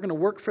that, and we're going to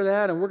work for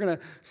that, and we're going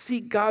to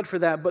seek God for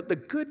that. But the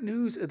good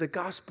news of the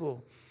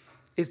gospel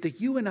is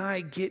that you and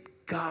I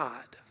get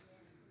God.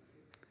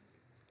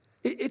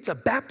 It's a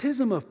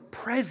baptism of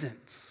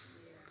presence.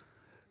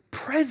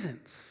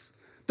 Presence.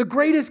 The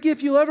greatest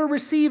gift you'll ever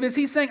receive is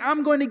he's saying,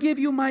 I'm going to give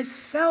you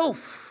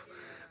myself.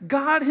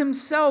 God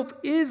himself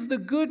is the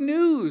good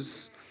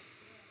news.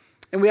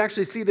 And we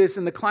actually see this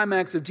in the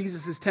climax of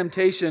Jesus'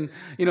 temptation.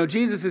 You know,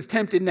 Jesus is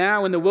tempted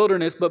now in the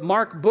wilderness, but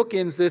Mark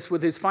bookends this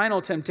with his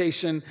final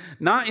temptation,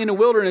 not in a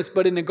wilderness,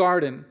 but in a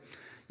garden.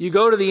 You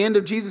go to the end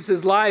of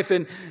Jesus' life,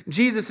 and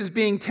Jesus is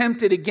being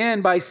tempted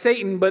again by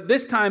Satan, but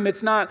this time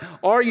it's not,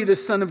 are you the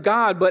Son of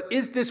God, but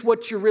is this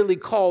what you're really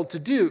called to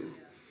do?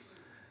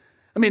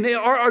 I mean,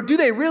 do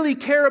they really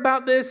care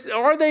about this?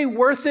 Are they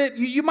worth it?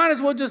 You might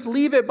as well just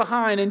leave it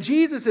behind. And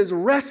Jesus is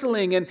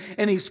wrestling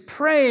and he's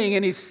praying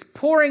and he's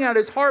pouring out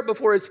his heart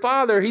before his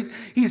Father.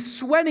 He's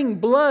sweating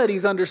blood.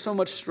 He's under so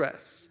much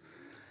stress.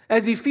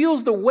 As he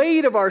feels the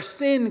weight of our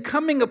sin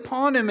coming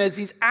upon him as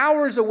he's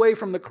hours away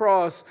from the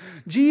cross,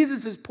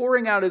 Jesus is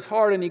pouring out his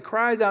heart and he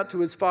cries out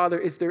to his Father,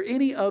 is there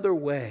any other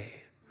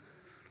way?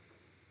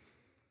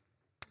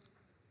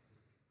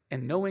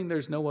 And knowing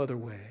there's no other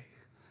way,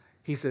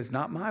 he says,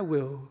 not my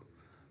will,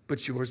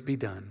 but yours be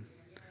done.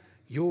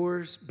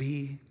 Yours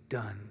be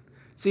done.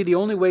 See, the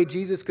only way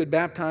Jesus could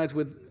baptize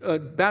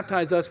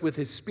us with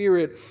his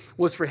Spirit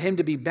was for him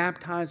to be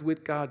baptized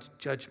with God's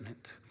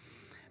judgment.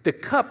 The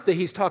cup that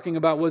he's talking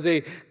about was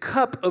a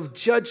cup of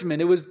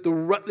judgment. It was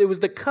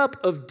the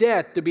cup of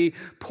death to be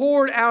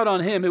poured out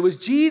on him. It was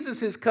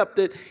Jesus' cup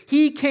that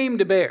he came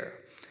to bear.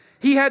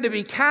 He had to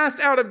be cast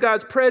out of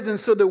God's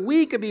presence so that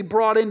we could be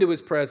brought into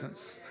his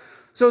presence.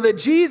 So that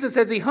Jesus,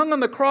 as he hung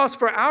on the cross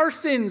for our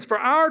sins, for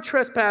our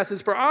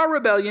trespasses, for our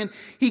rebellion,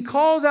 he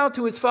calls out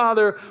to his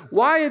Father,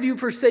 why have you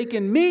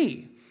forsaken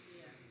me?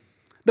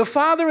 The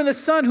Father and the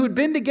Son who had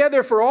been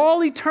together for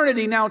all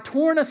eternity, now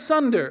torn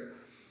asunder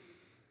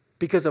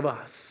because of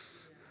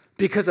us,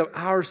 because of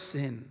our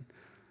sin.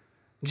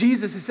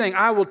 Jesus is saying,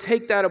 I will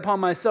take that upon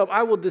myself.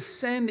 I will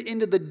descend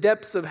into the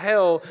depths of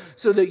hell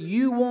so that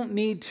you won't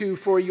need to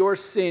for your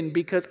sin,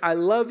 because I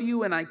love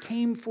you and I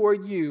came for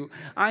you.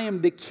 I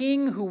am the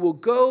King who will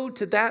go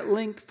to that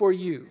length for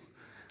you.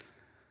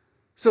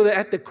 So that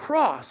at the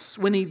cross,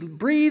 when he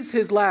breathes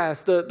his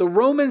last, the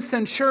Roman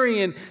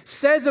centurion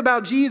says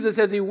about Jesus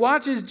as he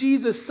watches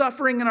Jesus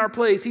suffering in our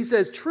place, he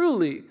says,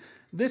 truly,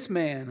 this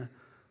man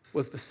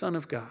was the Son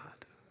of God.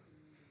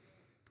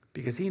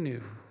 Because he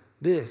knew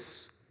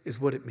this is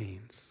what it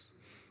means.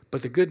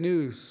 But the good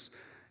news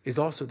is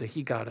also that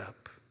he got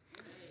up.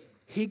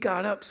 He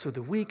got up so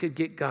that we could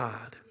get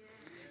God.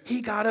 He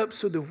got up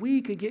so that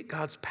we could get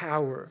God's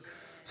power,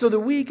 so that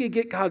we could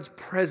get God's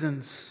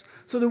presence,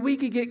 so that we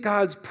could get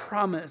God's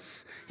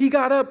promise. He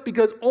got up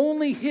because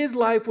only his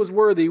life was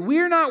worthy.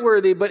 We're not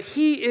worthy, but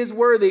he is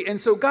worthy. And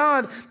so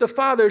God, the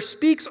Father,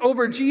 speaks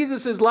over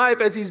Jesus'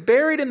 life as he's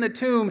buried in the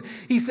tomb.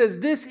 He says,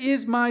 this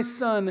is my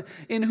Son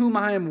in whom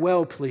I am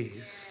well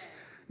pleased.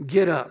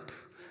 Get up.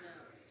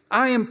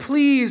 I am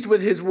pleased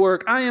with his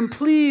work. I am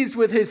pleased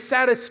with his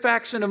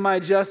satisfaction of my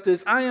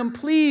justice. I am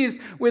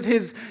pleased with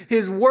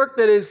his work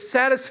that has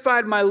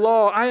satisfied my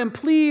law. I am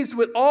pleased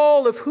with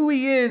all of who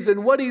he is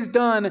and what he's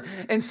done.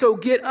 And so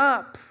get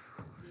up.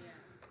 Yeah.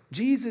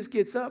 Jesus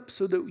gets up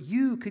so that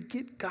you could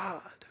get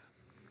God.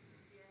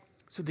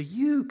 So that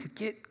you could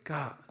get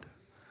God.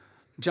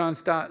 John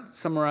Stott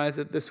summarized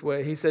it this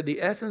way. He said,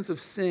 the essence of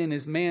sin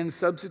is man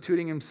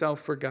substituting himself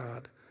for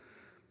God.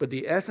 But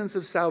the essence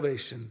of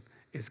salvation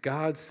is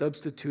God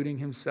substituting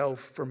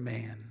himself for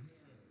man.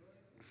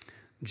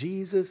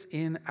 Jesus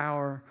in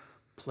our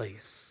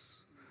place.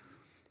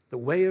 The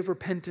way of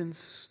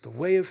repentance, the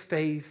way of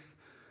faith,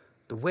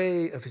 the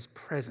way of his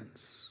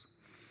presence.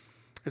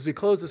 As we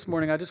close this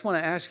morning, I just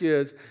want to ask you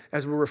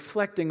as we're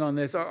reflecting on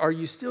this, are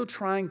you still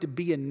trying to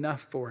be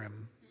enough for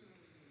him?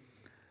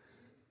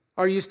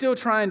 Are you still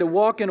trying to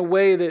walk in a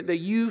way that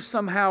you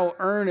somehow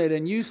earn it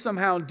and you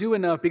somehow do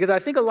enough? Because I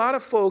think a lot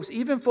of folks,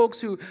 even folks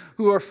who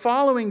are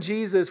following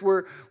Jesus,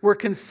 we're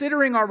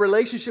considering our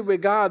relationship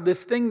with God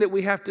this thing that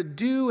we have to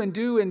do and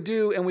do and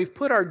do, and we've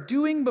put our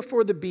doing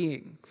before the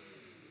being.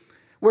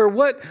 where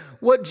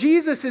what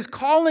Jesus is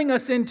calling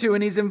us into,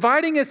 and he's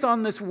inviting us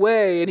on this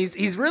way, and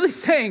he's really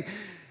saying,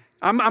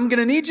 I'm going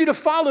to need you to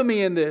follow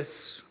me in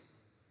this,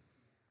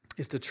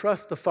 is to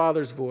trust the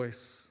Father's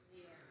voice.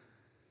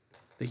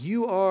 That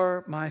you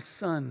are my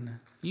son,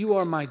 you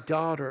are my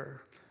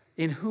daughter,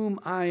 in whom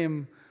I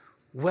am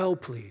well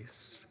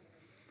pleased.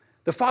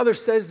 The Father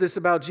says this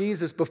about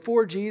Jesus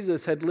before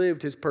Jesus had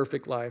lived his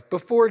perfect life,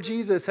 before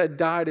Jesus had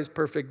died his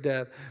perfect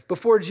death,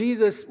 before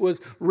Jesus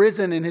was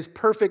risen in his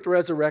perfect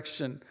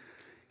resurrection.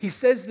 He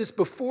says this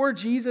before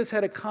Jesus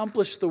had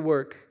accomplished the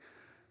work,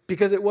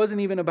 because it wasn't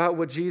even about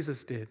what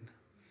Jesus did.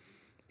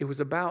 It was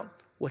about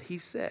what he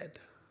said.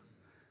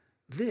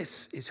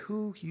 This is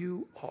who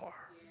you are.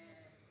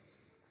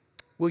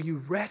 Will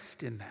you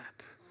rest in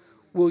that?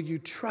 Will you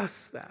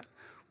trust that?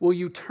 Will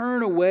you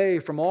turn away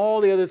from all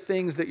the other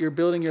things that you're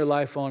building your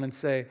life on and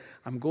say,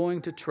 I'm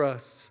going to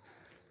trust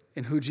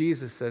in who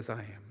Jesus says I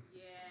am?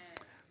 Yes.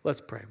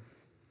 Let's pray.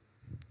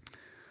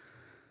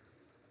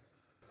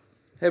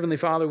 Heavenly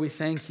Father, we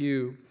thank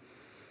you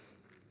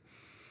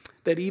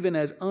that even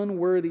as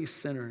unworthy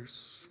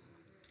sinners,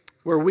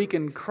 where we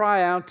can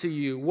cry out to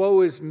you,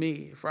 woe is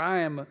me, for I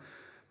am a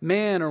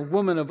man or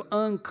woman of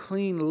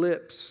unclean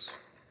lips.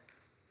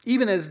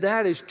 Even as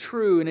that is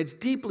true, and it's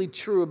deeply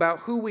true about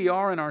who we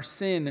are in our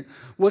sin,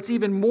 what's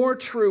even more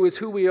true is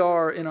who we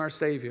are in our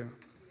Savior.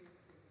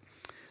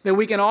 Then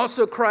we can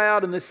also cry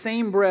out in the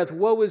same breath,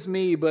 woe is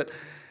me, but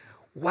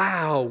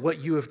wow, what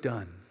you have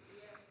done.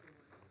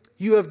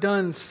 You have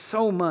done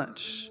so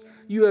much.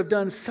 You have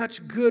done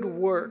such good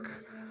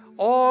work,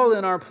 all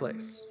in our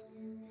place,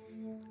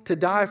 to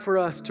die for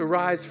us, to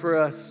rise for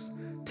us,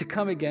 to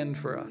come again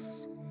for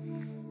us.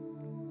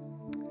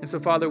 And so,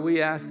 Father,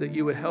 we ask that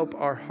you would help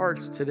our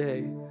hearts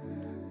today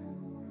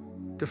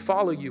to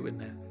follow you in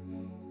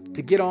that,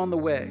 to get on the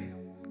way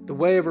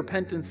of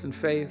repentance and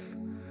faith,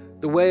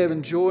 the way of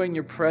enjoying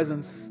your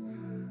presence,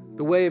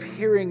 the way of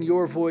hearing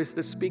your voice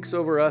that speaks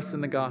over us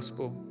in the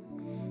gospel.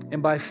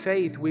 And by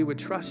faith, we would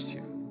trust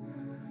you.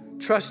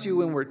 Trust you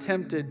when we're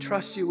tempted,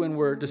 trust you when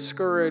we're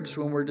discouraged,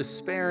 when we're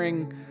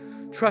despairing,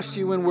 trust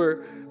you when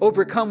we're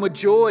overcome with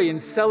joy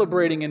and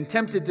celebrating and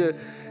tempted to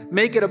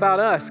make it about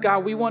us.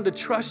 God, we want to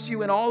trust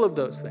you in all of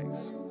those things.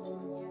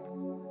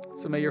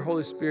 So may your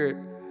Holy Spirit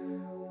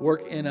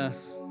work in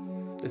us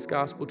this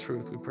gospel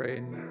truth, we pray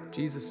in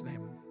Jesus'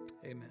 name.